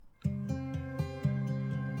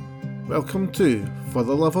Welcome to For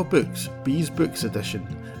the Love of Books, Bees Books Edition,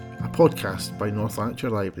 a podcast by North Lanarkshire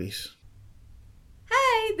Libraries.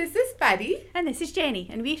 Hi, this is Paddy. And this is Jenny,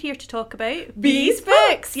 and we're here to talk about Bees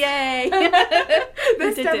Books. Yay!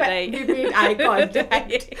 This did time it right. we made eye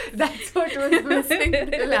contact. Yes. That's what was missing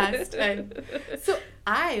the last time. So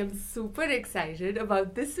I am super excited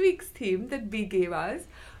about this week's theme that Bee gave us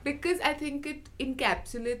because I think it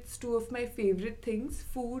encapsulates two of my favourite things,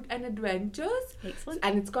 food and adventures. Excellent.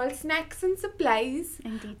 And it's called Snacks and Supplies.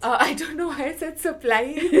 Indeed. I don't know why I said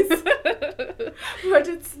supplies, but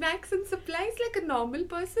it's snacks and supplies like a normal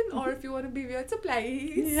person, or if you want to be weird,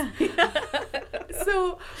 supplies. Yeah.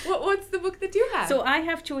 So, what's the book that you have? So I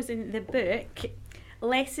have chosen the book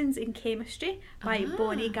Lessons in Chemistry by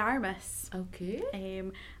Bonnie Garmus. Okay.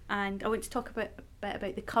 And I want to talk a bit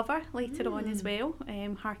about the cover later on as well,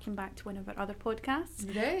 harking back to one of our other podcasts.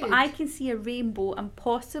 Right. But I can see a rainbow and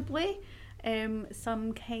possibly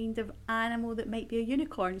some kind of animal that might be a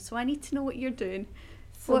unicorn. So I need to know what you're doing.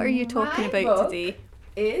 So What are you talking my about book today?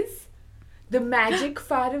 Is The Magic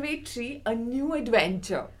Faraway Tree, A New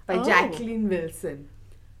Adventure by Oh. Jacqueline Wilson.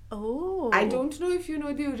 Oh. I don't know if you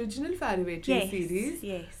know the original Faraway Tree Yes, series.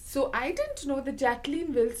 yes. So I didn't know that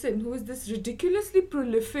Jacqueline Wilson, who is this ridiculously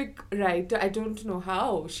prolific writer, I don't know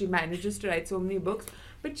how she manages to write so many books,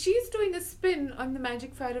 but she's doing a spin on the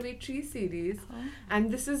Magic Faraway Tree series. Oh.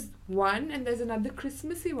 And this is one, and there's another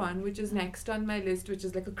Christmassy one, which is next on my list, which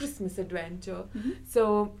is like a Christmas adventure. Mm-hmm.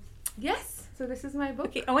 So, yes, so this is my book.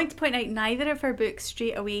 Okay, I want to point out neither of her books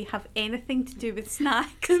straight away have anything to do with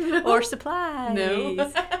snacks or supplies. No.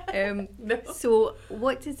 No. So,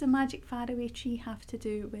 what does the Magic Faraway Tree have to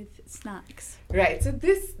do with snacks? Right, so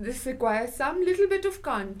this requires some little bit of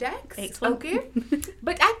context. Excellent. Okay?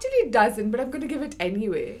 But actually it doesn't, but I'm going to give it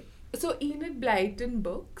anyway. So Enid Blyton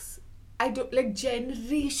books, I don't like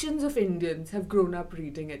generations of Indians have grown up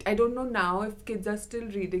reading it. I don't know now if kids are still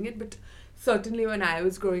reading it, but certainly when I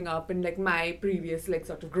was growing up and like my previous like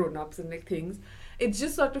sort of grown-ups and like things, it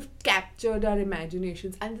just sort of captured our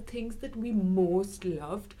imaginations, and the things that we most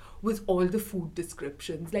loved was all the food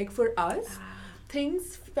descriptions. Like for us,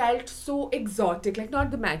 things felt so exotic, like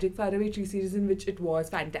not the Magic Faraway Tree series in which it was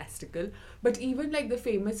fantastical, but even like the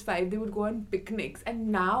famous five, they would go on picnics,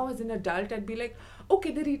 and now as an adult I'd be like,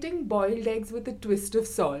 okay, they're eating boiled eggs with a twist of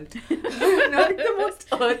salt. Not the most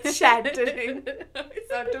earth-shattering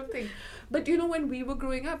sort of thing. But you know, when we were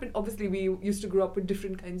growing up, and obviously we used to grow up with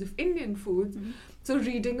different kinds of Indian foods, so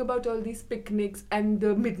reading about all these picnics and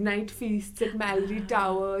the midnight feasts at Mallory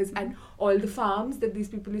Towers and all the farms that these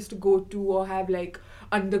people used to go to or have like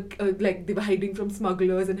under, like they were hiding from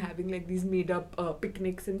smugglers and having like these made up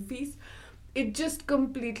picnics and feasts, it just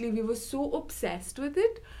completely, we were so obsessed with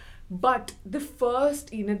it. But the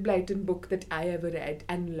first Enid Blyton book that I ever read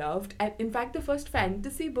and loved, and in fact the first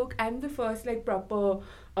fantasy book and the first like proper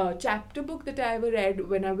chapter book that I ever read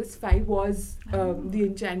when I was 5 was The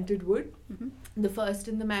Enchanted Wood, the first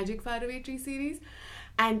in the Magic Faraway Tree series.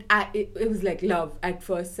 And it was like love at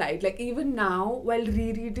first sight. Like even now, while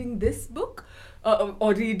rereading this book,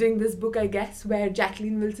 or reading this book, I guess, where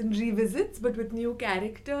Jacqueline Wilson revisits, but with new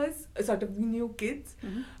characters, sort of new kids,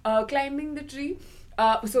 climbing the tree.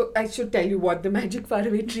 So I should tell you what the Magic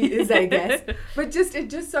Faraway Tree is, I guess. But it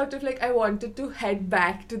just sort of like I wanted to head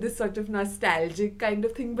back to this sort of nostalgic kind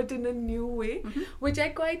of thing, but in a new way, which I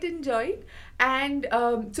quite enjoyed. And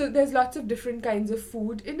so there's lots of different kinds of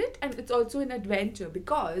food in it, and it's also an adventure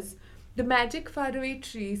because the Magic Faraway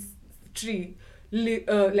Tree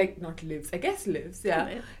lives,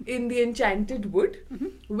 in the Enchanted Wood,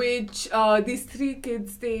 which these 3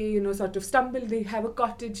 kids, they, sort of stumble, they have a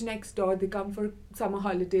cottage next door, they come for summer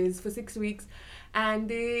holidays for 6 weeks, and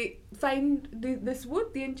they find this wood,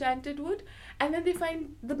 the Enchanted Wood, and then they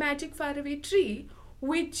find the Magic Faraway Tree,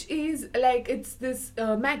 which is like, it's this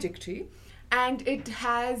magic tree. And it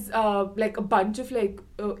has like a bunch of like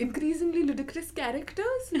increasingly ludicrous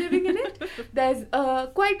characters living in it. There's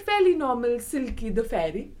quite fairly normal Silky the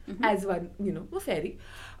fairy, as one, a fairy.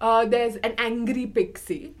 There's an angry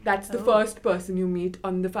pixie. That's the first person you meet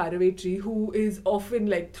on the Faraway Tree, who is often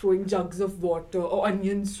like throwing jugs of water or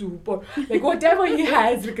onion soup or like whatever he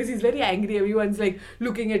has, because he's very angry. Everyone's like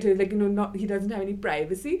looking at him like, he doesn't have any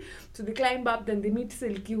privacy. So they climb up, then they meet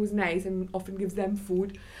Silky, who's nice and often gives them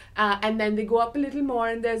food. And then they go up a little more,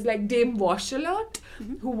 and there's like Dame Wash-A-Lot,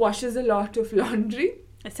 who washes a lot of laundry.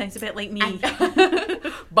 It sounds a bit like me.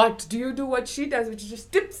 But do you do what she does, which is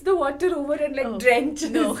just tips the water over and like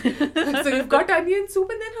drenches? No. So you've got onion soup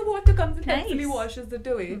and then her water comes and Nice. hopefully washes it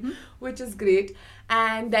away, which is great.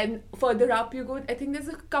 And then further up you go, I think there's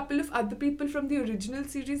a couple of other people from the original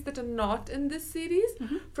series that are not in this series,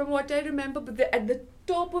 from what I remember, but at the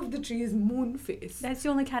top of the tree is Moonface. That's the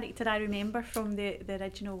only character I remember from the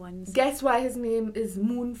original ones. Guess why his name is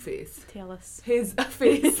Moonface? Tell us. His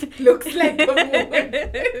face looks like a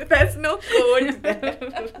moon. There's no code there.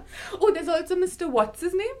 Oh, there's also Mr. What's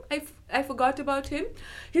his name? I forgot about him.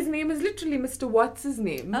 His name is literally Mr. What's his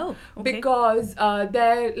name. Oh, okay. Because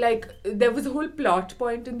there was a whole plot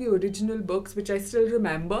point in the original books, which I still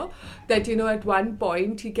remember, that at one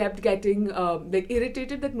point he kept getting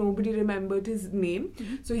irritated that nobody remembered his name.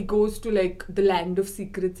 So he goes to the land of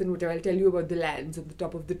secrets and whatever. I'll tell you about the lands at the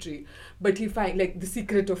top of the tree. But he finds the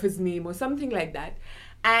secret of his name or something like that.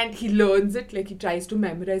 And he learns it, he tries to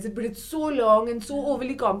memorize it, but it's so long and so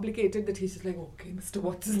overly complicated that he's just okay, Mr.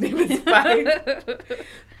 What's his name is fine.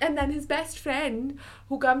 And then his best friend,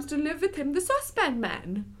 who comes to live with him, the Saucepan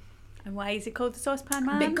Man. And why is it called the Saucepan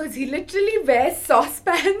Man? Because he literally wears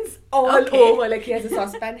saucepans all over. He has a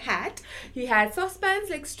saucepan hat. He had saucepans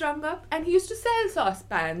strung up, and he used to sell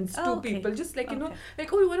saucepans to people. Just you want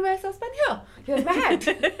to wear a saucepan? Here's my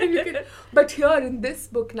hat. But here in this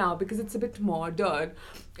book now, because it's a bit modern,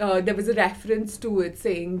 there was a reference to it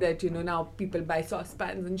saying that now people buy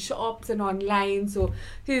saucepans in shops and online, so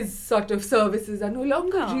his sort of services are no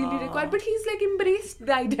longer really required. But he's embraced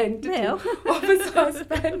the identity of a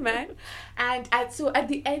saucepan man. And so at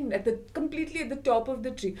the end, completely at the top of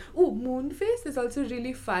the tree, Moonface is also a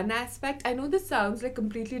really fun aspect. I know this sounds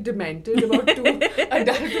completely demented about two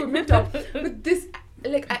adult women talk, but this,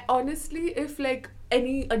 I honestly, if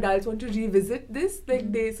any adults want to revisit this,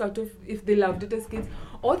 they sort of, if they loved it as kids,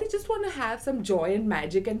 or they just want to have some joy and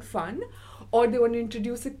magic and fun, or they want to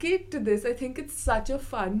introduce a kid to this, I think it's such a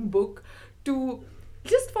fun book to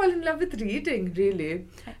just fall in love with reading, really.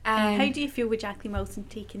 And how do you feel with Jacqueline Wilson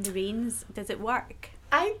taking the reins? Does it work?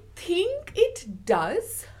 I think it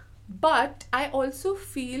does, but I also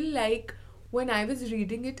feel when I was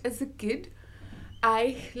reading it as a kid,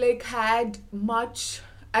 I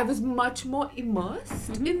was much more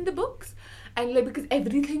immersed in the books, and because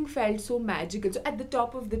everything felt so magical. So at the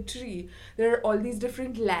top of the tree, there are all these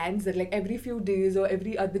different lands that every few days or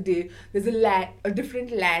every other day, there's a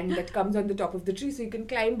different land that comes on the top of the tree, so you can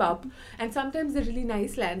climb up. And sometimes they're really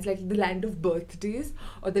nice lands, like the land of birthdays,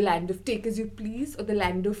 or the land of take as you please, or the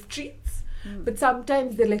land of treats. But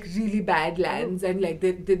sometimes they're really bad lands, and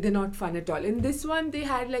they're not fun at all. In this one, they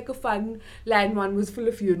had a fun land. One was full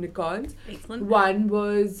of unicorns. Excellent. One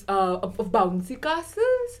was of bouncy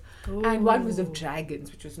castles. And one was of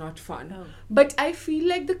dragons, which was not fun. But I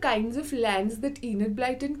feel the kinds of lands that Enid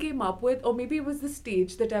Blyton came up with, or maybe it was the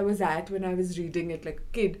stage that I was at when I was reading it like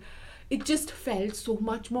a kid, it just felt so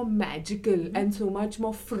much more magical and so much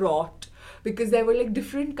more fraught. Because there were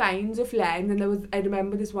different kinds of lands, and I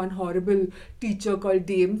remember this one horrible teacher called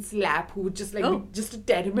Dame Slap, who would just just a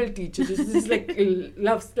terrible teacher, just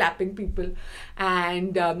love slapping people,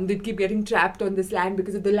 and they'd keep getting trapped on this land,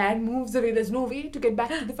 because if the land moves away, there's no way to get back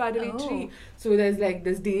to the faraway tree. So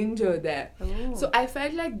there's danger there. So I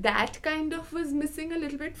felt that kind of was missing a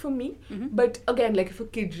little bit for me. But again, if a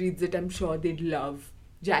kid reads it, I'm sure they'd love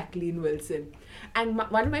Jacqueline Wilson. And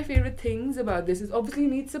one of my favorite things about this is obviously you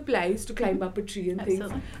need supplies to climb up a tree and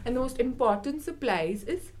things. And the most important supplies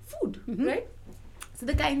is food, right? So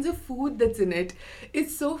the kinds of food that's in it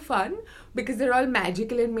is so fun because they're all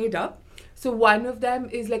magical and made up. So one of them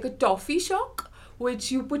is a toffee shock,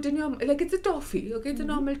 which you put in your, it's a toffee, okay? It's a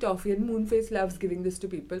normal toffee, and Moonface loves giving this to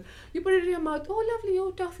people. You put it in your mouth, oh lovely,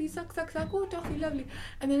 oh toffee, suck, suck, suck, oh toffee, lovely.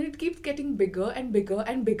 And then it keeps getting bigger and bigger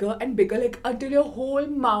and bigger and bigger, until your whole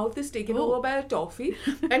mouth is taken over by a toffee.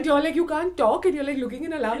 And you're you can't talk, and you're looking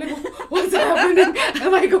in alarm, what's happening?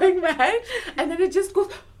 Am I going mad? And then it just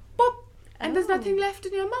goes, pop, and there's nothing left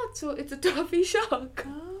in your mouth. So it's a toffee shock.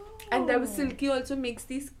 And there was Silky also makes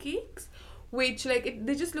these cakes, which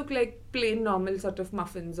they just look like plain normal sort of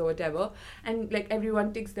muffins or whatever, and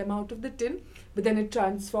everyone takes them out of the tin, but then it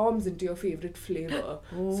transforms into your favorite flavor.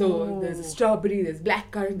 So there's strawberry, there's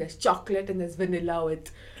blackcurrant, there's chocolate, and there's vanilla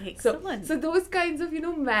with. Excellent. So those kinds of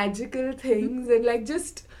magical things, and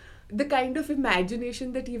just the kind of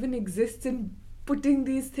imagination that even exists in putting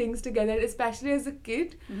these things together, especially as a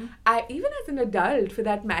kid, I even as an adult for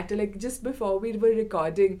that matter, just before we were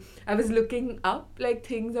recording, I was looking up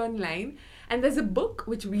things online, and there's a book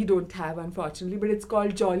which we don't have unfortunately, but it's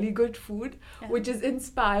called Jolly Good Food, which is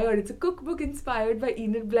inspired, it's a cookbook inspired by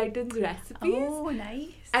Enid Blyton's recipes. Oh,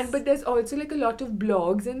 nice. But there's also like a lot of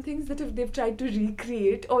blogs and things that they've tried to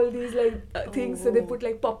recreate all these like things. So they put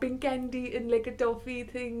like popping candy in like a toffee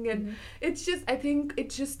thing, and it's just, I think it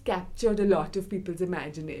just captured a lot of people's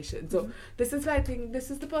imagination. So this is why I think this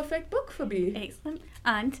is the perfect book for me. Excellent.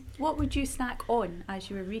 And what would you snack on as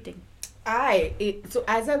you were reading? So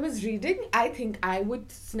as I was reading, I think I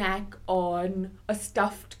would snack on a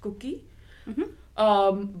stuffed cookie.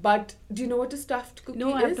 But do you know what a stuffed cookie is?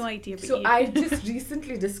 No, I have no idea. So I just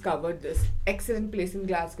recently discovered this excellent place in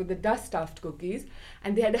Glasgow that does stuffed cookies,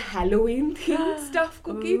 and they had a Halloween themed stuffed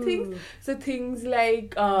cookie things. So things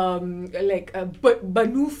like bunufi,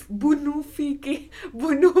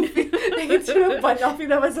 like instead of banoffee,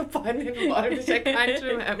 there was a pun involved which I can't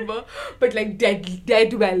remember. But like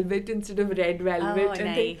dead velvet instead of red velvet,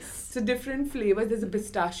 and nice. So different flavors. There's a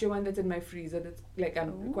pistachio one that's in my freezer that's like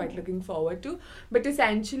I'm quite looking forward to. But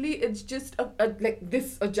essentially, it's just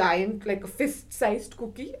a giant, like a fist-sized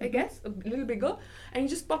cookie, I guess, a little bigger, and you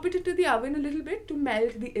just pop it into the oven a little bit to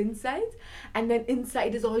melt the insides, and then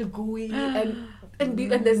inside is all gooey and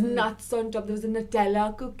there's nuts on top. There was a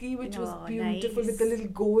Nutella cookie which was beautiful with the little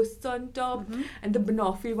ghosts on top, and the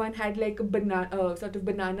banoffee one had like a sort of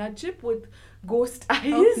banana chip with ghost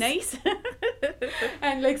eyes. Oh, nice.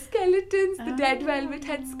 And like skeletons. The dead velvet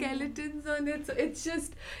had skeletons on it. So it's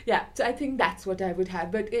just, so I think that's what I would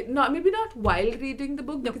have. But maybe not while reading the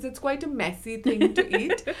book, because it's quite a messy thing to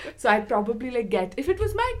eat. So I'd probably like if it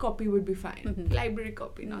was my copy, would be fine. Library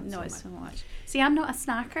copy, not so much. See, I'm not a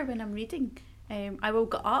snacker when I'm reading. I will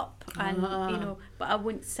get up and but I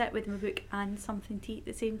won't sit with my book and something to eat at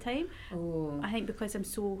the same time. I think because I'm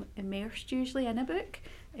so immersed usually in a book,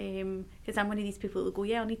 because I'm one of these people that will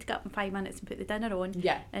go, I'll need to get up in 5 minutes and put the dinner on,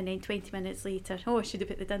 and then 20 minutes later, I should have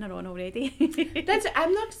put the dinner on already.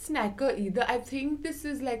 I'm not a snacker either. I think this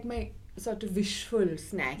is like my sort of wishful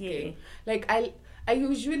snacking. Like I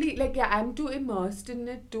usually, I'm too immersed in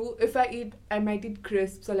it too. If I eat, I might eat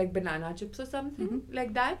crisps or like banana chips or something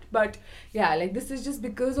like that. But this is just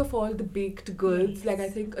because of all the baked goods. Yes. Like I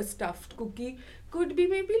think a stuffed cookie could be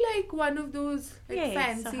maybe like one of those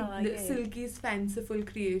fancy, Silky's fanciful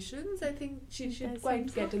creations. I think she should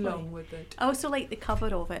quite get along with it. I also like the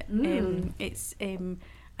cover of it. It's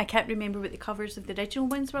I can't remember what the covers of the original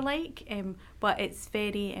ones were like, but it's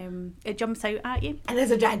very, it jumps out at you. And there's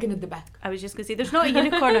a dragon at the back. I was just going to say, there's not a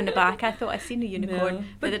unicorn on the back. I thought I'd seen a unicorn,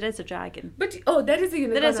 but there is a dragon. But, there is a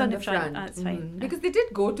unicorn on the front. That's fine. Because they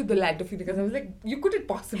did go to the land of unicorns. I was like, you couldn't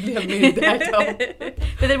possibly have made that up.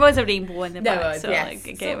 But there was a rainbow on the back, was, so yes.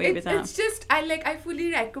 get away with that. It's just, I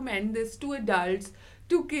fully recommend this to adults,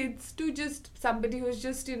 to kids, to just somebody who's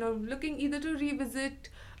just, looking either to revisit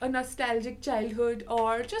a nostalgic childhood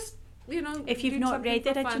or just, if you've not read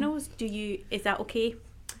the originals, is that okay?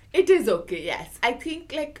 It is okay, yes. I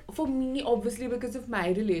think, for me, obviously, because of my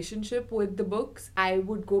relationship with the books, I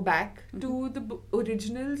would go back to the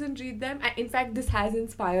originals and read them. In fact, this has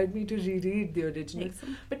inspired me to reread the originals.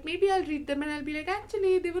 Excellent. But maybe I'll read them and I'll be like,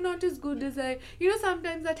 actually, they were not as good as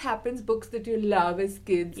sometimes that happens, books that you love as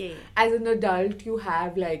kids. Yeah. As an adult, you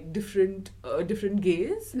have, different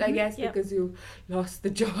gaze, I guess, because you lost the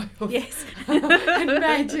joy of and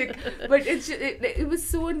magic. But it was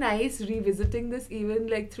so nice revisiting this, even,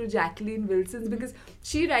 through Jacqueline Wilson's, because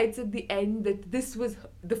she writes at the end that this was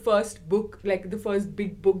the first book, the first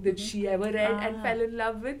big book that she ever read and fell in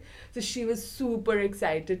love with. So she was super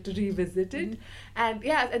excited to revisit it. And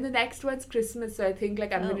and the next one's Christmas, so I think I'm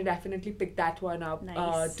going to definitely pick that one up.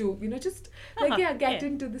 Nice. To just get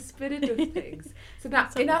into the spirit of things. So now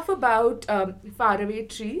enough about faraway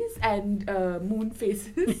trees and moon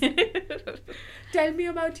faces. Tell me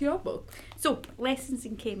about your book. So, Lessons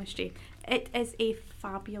in Chemistry. It is a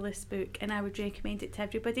fabulous book and I would recommend it to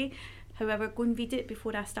everybody. However, go and read it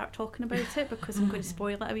before I start talking about it, because I'm going to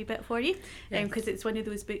spoil it a wee bit for you, because it's one of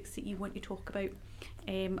those books that you want to talk about.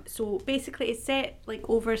 So basically it's set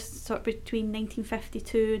over sort of between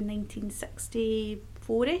 1952 and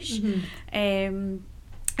 1964-ish.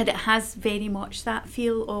 And it has very much that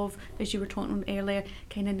feel of, as you were talking earlier,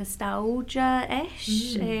 kind of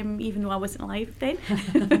nostalgia-ish, even though I wasn't alive then.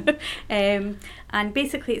 And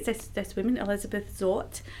basically it's this woman, Elizabeth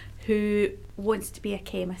Zott, who wants to be a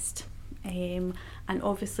chemist. And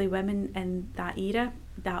obviously women in that era,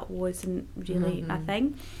 that wasn't really a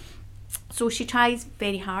thing. So she tries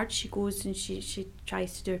very hard. She goes and she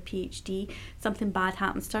tries to do her PhD. Something bad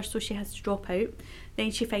happens to her, so she has to drop out.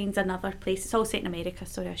 Then she finds another place. It's all set in America,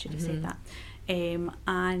 sorry, I should have said that.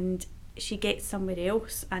 And she gets somewhere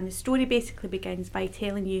else. And the story basically begins by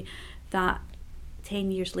telling you that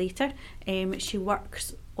 10 years later, she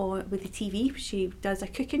works with the TV. She does a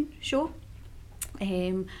cooking show.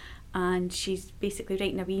 and she's basically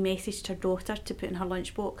writing a wee message to her daughter to put in her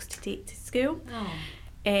lunchbox to take to school. Oh.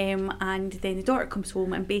 And then the daughter comes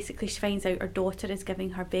home, and basically she finds out her daughter is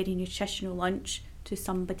giving her very nutritional lunch to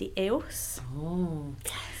somebody else. Oh.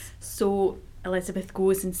 So Elizabeth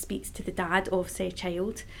goes and speaks to the dad of said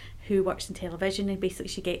child, who works in television, and basically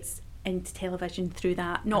she gets into television through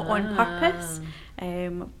that, not on purpose,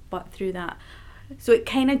 but through that. So it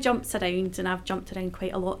kind of jumps around, and I've jumped around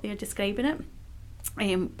quite a lot there describing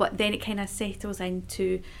it, but then it kind of settles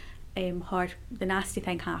into her, the nasty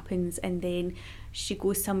thing happens, and then she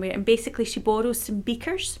goes somewhere, and basically she borrows some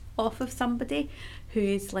beakers off of somebody who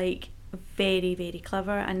is like very, very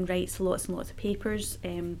clever and writes lots and lots of papers.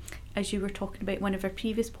 As you were talking about one of our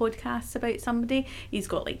previous podcasts about somebody, he's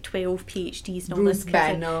got like 12 PhDs and all Bruce this.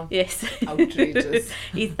 Banner. Yes. Outrageous.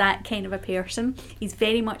 He's that kind of a person. He's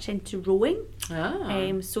very much into rowing.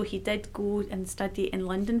 So he did go and study in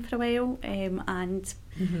London for a while, and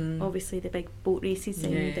obviously the big boat races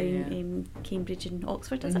down Cambridge and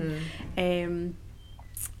Oxford, is it?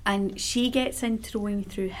 And she gets into rowing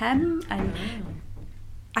through him, and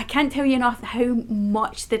I can't tell you enough how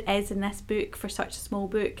much there is in this book for such a small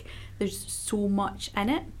book. There's so much in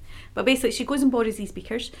it. But basically she goes and borrows these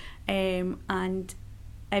beakers, and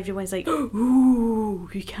everyone's like, ooh,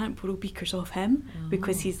 you can't borrow beakers off him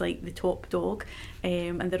because he's like the top dog,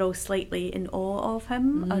 and they're all slightly in awe of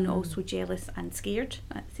him and also jealous and scared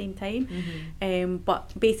at the same time.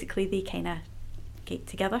 But basically they kind of get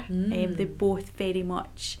together. They're both very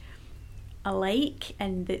much alike,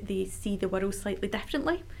 and that they see the world slightly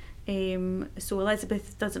differently. So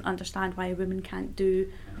Elizabeth doesn't understand why a woman can't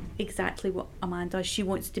do exactly what a man does. She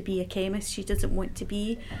wants to be a chemist. She doesn't want to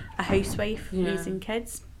be a housewife raising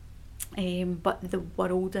kids. But the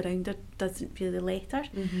world around her doesn't really let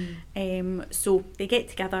her. So they get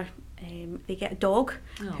together. They get a dog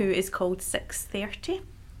who is called 630.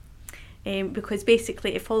 Because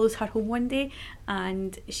basically it follows her home one day,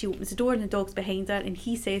 and she opens the door and the dog's behind her, and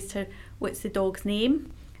he says to her, what's the dog's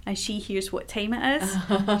name? And she hears what time it is.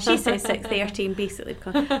 She says 6:30, and basically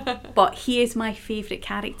but he is my favourite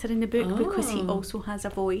character in the book because he also has a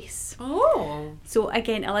voice. So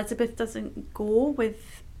again, Elizabeth doesn't go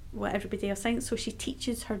with what everybody else thinks, so she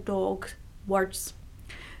teaches her dog words.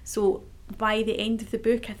 So by the end of the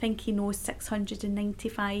book, I think he knows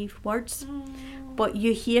 695 words. But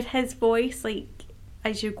you hear his voice, like,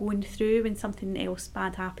 as you're going through when something else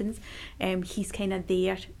bad happens. He's kind of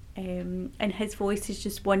there, and his voice is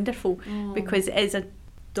just wonderful because it is a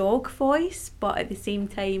dog voice, but at the same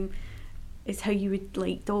time, it's how you would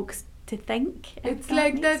like dogs to think. It's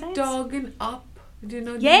like that sense. Dog in Up. Do you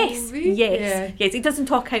know the movie? Yes. He doesn't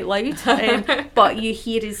talk out loud, but you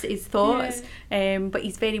hear his thoughts. But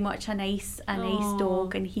he's very much a nice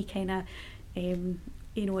dog, and he kind of,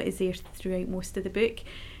 is there throughout most of the book.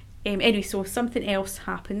 Anyway, so something else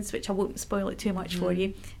happens, which I won't spoil it too much for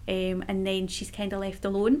you. And then she's kind of left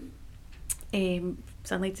alone.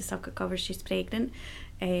 Suddenly discovers she's pregnant.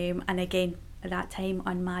 And again, at that time,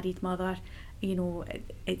 unmarried mother.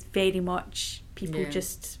 It's very much people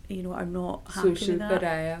just, are not happy social with that.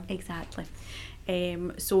 pariah. Exactly.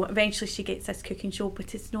 So eventually she gets this cooking show,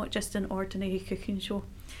 but it's not just an ordinary cooking show.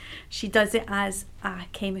 She does it as a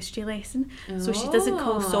chemistry lesson. So she doesn't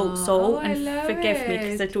call salt, and forgive me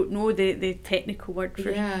because I don't know the technical word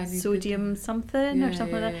for sodium something or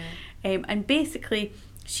something like that. And basically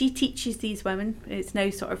she teaches these women, it's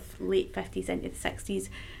now sort of late 50s into the 60s,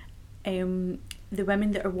 the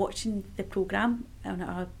women that are watching the programme on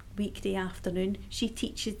a weekday afternoon, she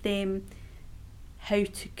teaches them how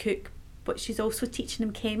to cook, but she's also teaching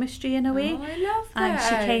them chemistry in a way. I love that. And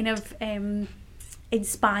she kind of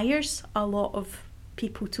inspires a lot of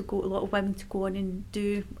women to go on and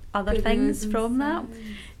do other things from that.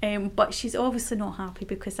 But she's obviously not happy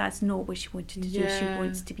because that's not what she wanted to do. She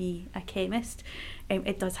wants to be a chemist.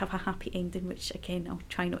 It does have a happy ending, which again I'll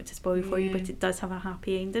try not to spoil for you, but it does have a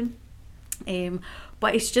happy ending.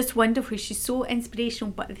 But it's just wonderful. She's so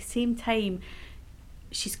inspirational, but at the same time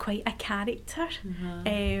she's quite a character.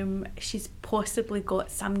 She's possibly got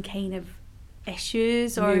some kind of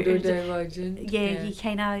issues or neurodivergent. You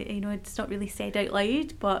kind of, it's not really said out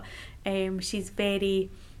loud, but she's very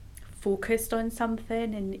focused on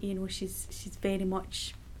something, and she's very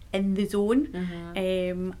much in the zone.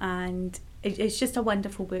 And it's just a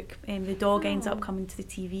wonderful book. The dog ends up coming to the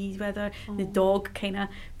TV with her. The dog kind of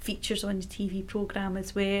features on the TV programme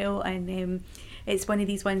as well, and it's one of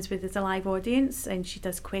these ones where there's a live audience and she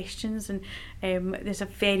does questions, and there's a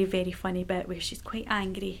very, very funny bit where she's quite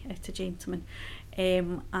angry at a gentleman,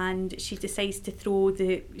 and she decides to throw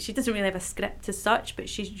she doesn't really have a script as such, but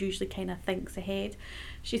she usually kind of thinks ahead.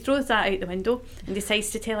 She throws that out the window and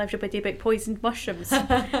decides to tell everybody about poisoned mushrooms,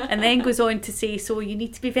 and then goes on to say, so you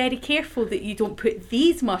need to be very careful that you don't put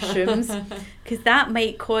these mushrooms because that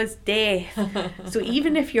might cause death. So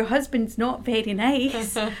even if your husband's not very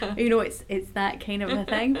nice, you know, it's that kind of a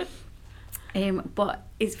thing. But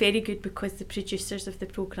it's very good because the producers of the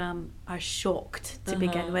programme are shocked to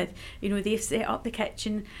begin with. You know, they've set up the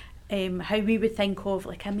kitchen how we would think of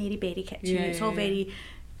like a Mary Berry kitchen. It's all very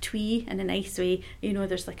twee in a nice way. You know,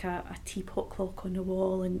 there's like a teapot clock on the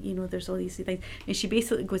wall, and you know, there's all these things. And she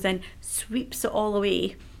basically goes in, sweeps it all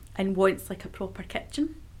away, and wants like a proper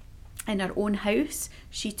kitchen. In her own house,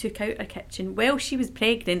 she took out her kitchen while she was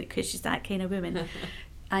pregnant, because she's that kind of woman,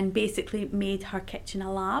 and basically made her kitchen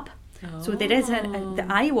a lab. So there is the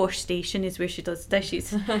eye wash station is where she does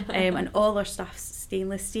dishes, and all her stuff's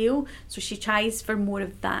stainless steel. So she tries for more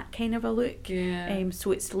of that kind of a look.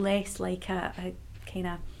 So it's less like a kind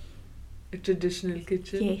of a traditional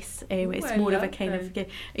kitchen. Yes, it's more of a kind of,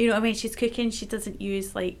 you know, when she's cooking, she doesn't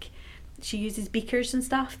use she uses beakers and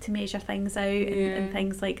stuff to measure things out and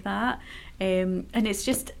things like that. And it's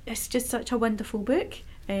just such a wonderful book.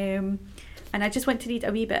 And I just want to read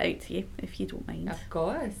a wee bit out to you, if you don't mind. Of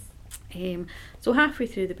course. So halfway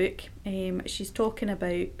through the book, she's talking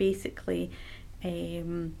about basically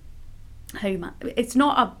how it's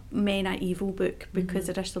not a men are evil book, because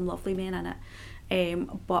there are some lovely men in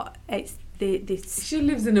it, but it's the she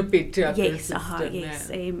lives in a patriarchal system. Yes,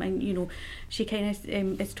 and you know, she kind of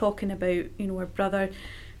is talking about, you know, her brother.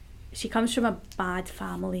 She comes from a bad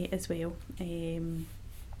family as well, and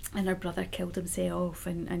her brother killed himself,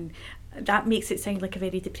 and that makes it sound like a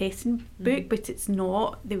very depressing book, but it's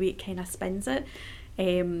not, the way it kind of spins it.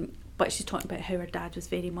 But she's talking about how her dad was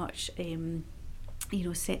very much, you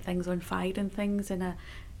know, set things on fire and things, in a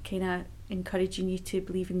kind of encouraging you to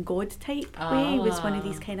believe in God type way. It was one of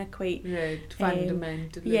these kind of quite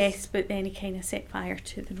fundamentalist. Yes, but then he kind of set fire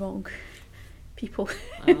to the wrong people,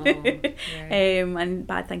 and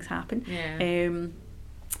bad things happen.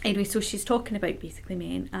 Anyway, so she's talking about basically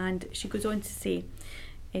men, and she goes on to say,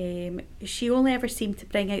 she only ever seemed to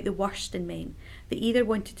bring out the worst in men. They either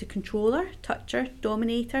wanted to control her, touch her,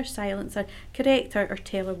 dominate her, silence her, correct her, or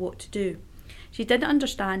tell her what to do. She didn't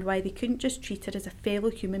understand why they couldn't just treat her as a fellow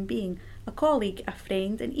human being, a colleague, a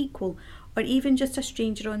friend, an equal, or even just a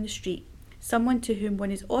stranger on the street, someone to whom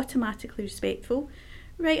one is automatically respectful,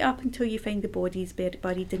 right up until you find the bodies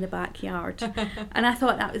buried in the backyard. And I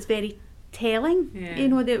thought that was very telling. You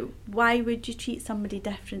know, that why would you treat somebody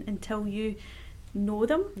different until you know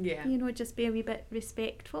them? You know, just be a wee bit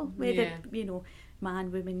respectful, whether you know,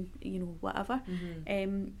 man, woman, you know, whatever.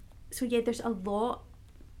 So yeah, there's a lot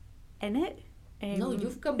in it. No,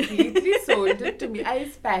 you've completely sold it to me. I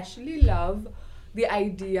especially love the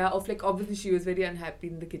idea of, like, obviously she was very unhappy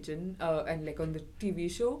in the kitchen and like on the TV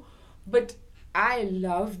show, but I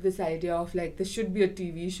love this idea of, like, there should be a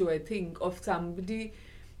TV show, I think, of somebody,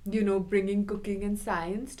 you know, bringing cooking and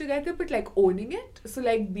science together, but like owning it. So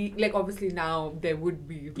like obviously now there would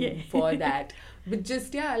be room for that, but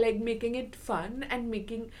just like making it fun and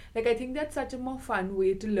making, like, I think that's such a more fun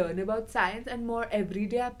way to learn about science and more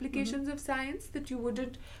everyday applications of science, that you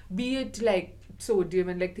wouldn't, be it like sodium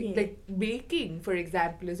and like like baking, for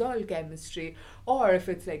example, is all chemistry, or if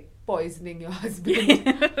it's like poisoning your husband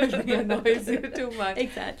when he annoys you too much.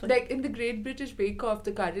 Exactly. Like in the Great British Bake Off,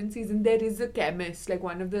 the current season, there is a chemist, like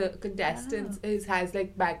one of the contestants has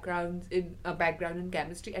like background in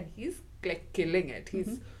chemistry, and he's like killing it.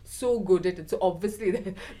 He's so good at it. So obviously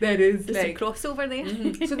there is there's like some crossover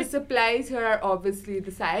there. So the supplies here are obviously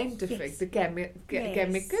the scientific, the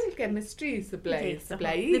chemical chemistry supplies.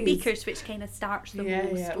 The beakers, which kind of starts the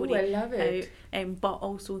whole story. Oh, I love it. But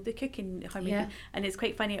also the cooking, her making. And it's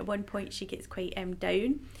quite funny, at one point she gets quite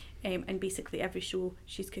down, and basically every show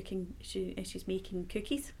she's cooking, she's making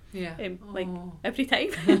cookies. Like every time.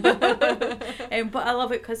 But I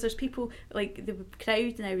love it because there's people, like, the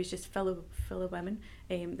crowd now is just full of women.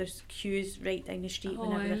 There's queues right down the street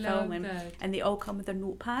whenever they're filming, and they all come with their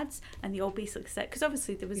notepads, and they all basically sit, because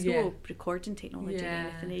obviously there was no recording technology or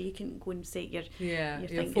anything there. You couldn't go and set your thing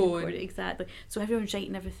to record it. Exactly. So everyone's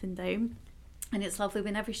writing everything down, and it's lovely.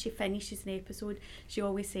 Whenever she finishes an episode, she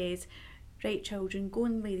always says, right, children, go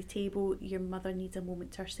and lay the table, your mother needs a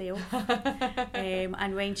moment to herself.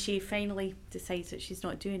 And when she finally decides that she's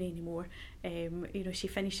not doing it anymore, you know, she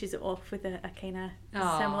finishes it off with a kind of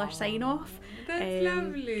similar sign off. That's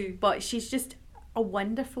lovely. But she's just a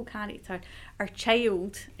wonderful character. Her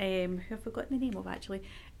child, who I've forgotten the name of actually,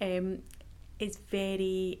 is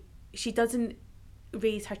very, she doesn't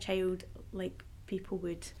raise her child like people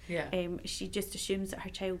would. Yeah. She just assumes that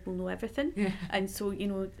her child will know everything. Yeah. And so, you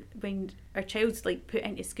know, when her child's like put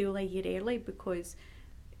into school a year early because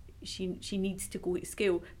she needs to go to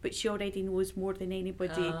school, but she already knows more than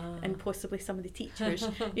anybody and possibly some of the teachers.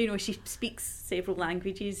 You know, she speaks several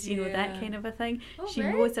languages, you know, that kind of a thing. Oh, She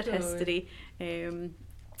very knows her good. history.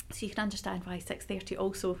 So you can understand why 6:30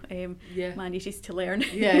 also Yeah. manages to learn.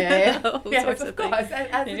 Yeah. all Yes, sorts of things. course,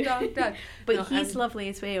 as a dog does. But No, he's lovely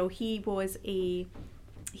as well.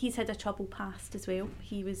 He's had a troubled past as well.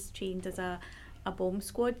 He was trained as a bomb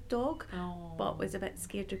squad dog, but was a bit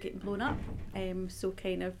scared of getting blown up. So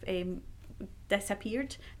kind of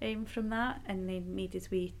disappeared from that and then made his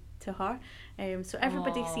way to her. So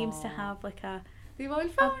everybody seems to have like a They've all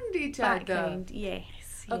found each other. background.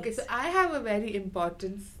 Yes. Okay, yes. so I have a very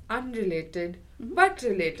important, unrelated, but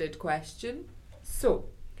related question. So,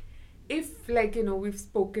 if, like, you know, we've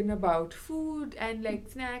spoken about food and like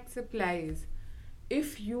snack supplies,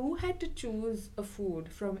 if you had to choose a food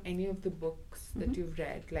from any of the books that you've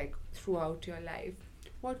read, like throughout your life,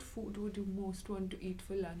 what food would you most want to eat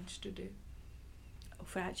for lunch today?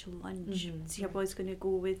 For actual lunch. See, I was going to go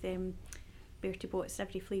with Bertie Bott's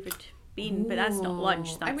every flavoured bean, but that's not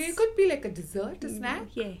lunch. That's, I mean, it could be like a dessert, a snack.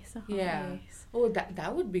 Yes. Yeah. Yes. Oh,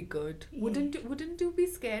 that would be good. Yeah. Wouldn't you be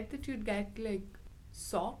scared that you'd get like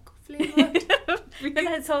sock flavoured? But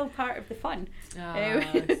that's all part of the fun.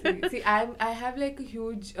 See, I have like a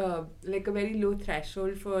huge, like a very low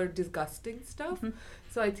threshold for disgusting stuff.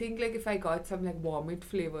 So I think like if I got some like vomit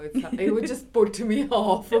flavours, it would just put me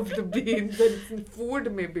off of the beans and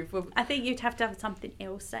food maybe. I think you'd have to have something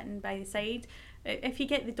else sitting by the side. If you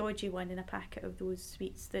get the dodgy one in a packet of those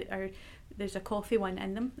sweets there's a coffee one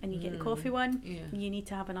in them, and you get the coffee one, you need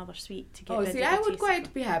to have another sweet to get rid of the I would taste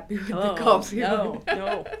quite be happy with the coffee one.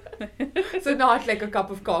 No. So not like a cup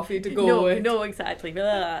of coffee to go with. No, exactly.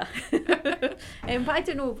 But I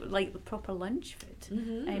don't know, like the proper lunch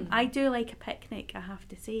food. I do like a picnic, I have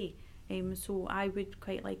to say. So I would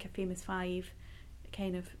quite like a Famous Five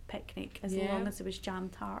kind of picnic, as long as there was jam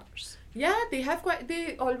tarts. Yeah,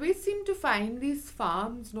 they always seem to find these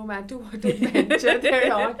farms, no matter what adventure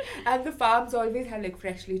they're on, and the farms always have like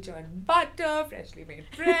freshly churned butter, freshly made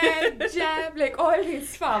bread, jam, like all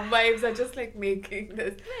these farm wives are just like making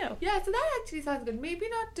this. Yeah, so that actually sounds good. Maybe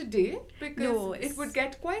not today, because it would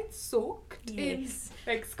get quite soaked in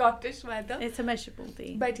like Scottish weather. It's a miserable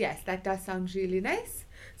day. But yes, that does sound really nice.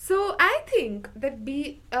 So I think that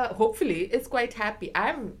B hopefully is quite happy.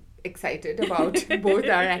 I'm excited about both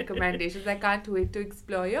our recommendations. I can't wait to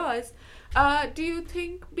explore yours. Do you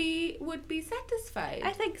think B would be satisfied?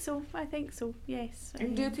 I think so, yes.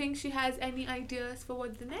 And do you think she has any ideas for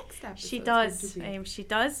what the next episode She is does, going to be? she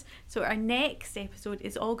does. So our next episode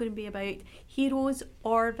is all going to be about heroes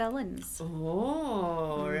or villains.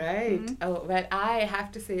 Oh, right. Oh, well, I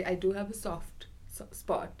have to say I do have a soft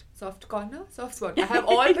spot. Soft spot. I have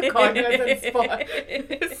all the corners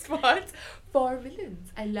and spots for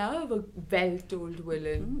villains. I love a well-told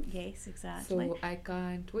villain. Yes, exactly. So I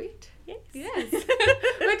can't wait. Yes.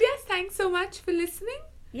 But yes, thanks so much for listening.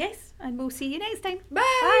 Yes, and we'll see you next time. Bye.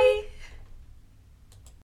 Bye.